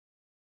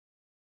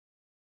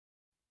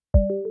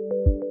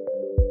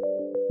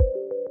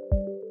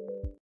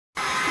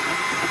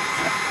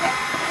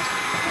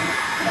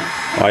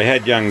I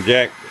had young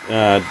Jack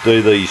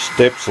do these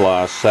steps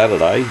last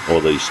Saturday,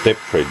 or these step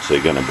treads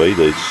they're going to be,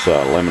 these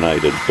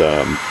laminated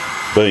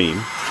beam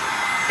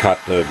cut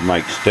to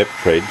make step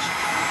treads,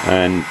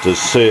 and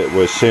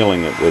we're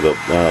sealing it with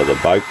the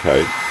boat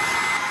coat.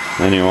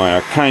 Anyway,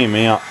 I came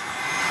out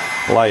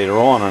later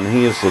on and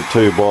here's the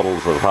 2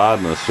 bottles of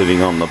hardness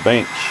sitting on the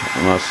bench,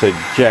 and I said,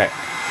 Jack,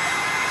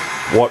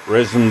 what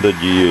resin did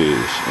you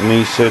use? And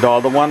he said, oh,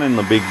 the one in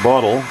the big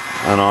bottle.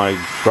 And I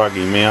drug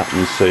him out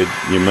and said,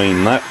 you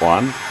mean that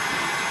one?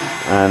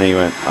 And he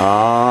went,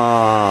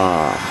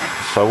 ah.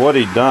 So what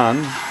he'd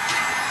done,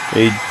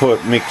 he'd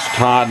mixed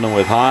hardener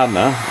with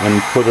hardener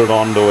and put it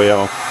onto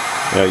our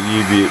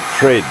U-butte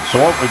thread. So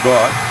what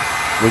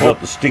we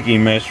got the sticky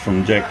mesh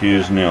from Jack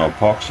using our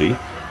epoxy,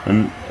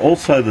 and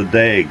also the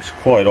dags.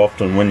 Quite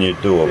often when you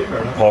do a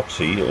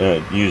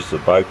epoxy, use the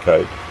boat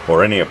coat,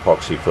 or any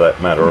epoxy for that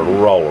matter, it'll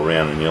roll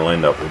around and you'll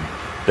end up with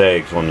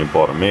dags on your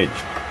bottom edge.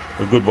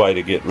 A good way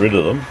to get rid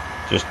of them,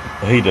 just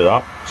heat it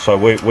up. So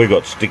we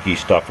got sticky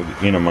stuff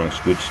in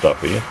amongst good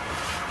stuff here.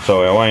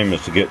 So our aim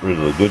is to get rid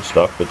of the good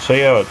stuff, but see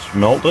how it's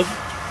melted?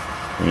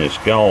 And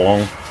just go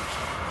along.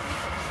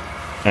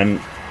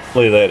 And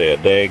look at that, our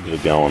dags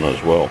are going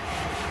as well.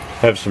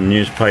 Have some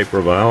newspaper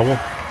available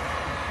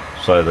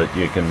so that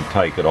you can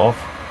take it off.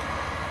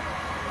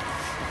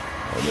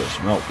 I'll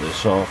just melt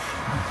this off.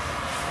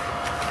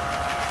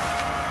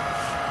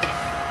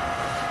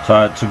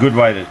 So it's a good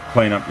way to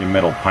clean up your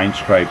metal paint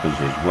scrapers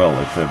as well.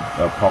 If the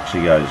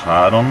epoxy goes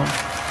hard on them,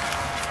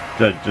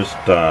 just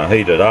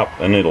heat it up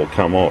and it'll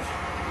come off.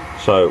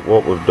 So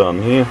what we've done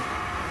here,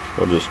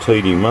 we'll just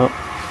heat him up,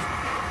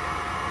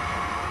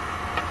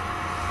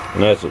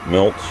 and as it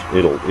melts,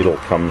 it'll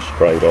come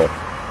straight off.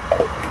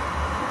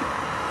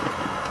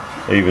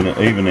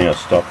 Even our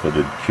stuff that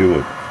had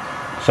cured.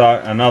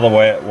 So another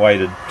way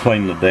to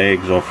clean the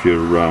dags off your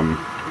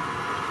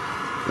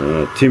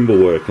timber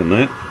work and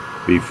that,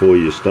 before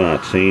you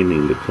start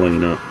sanding to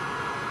clean up.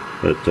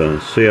 But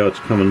see how it's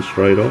coming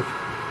straight off?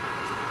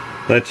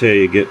 That's how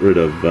you get rid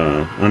of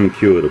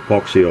uncured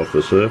epoxy off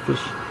the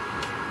surface,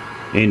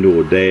 and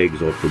or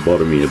dags off the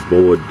bottom of your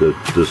board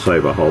to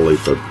save a whole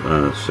heap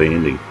of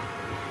sanding.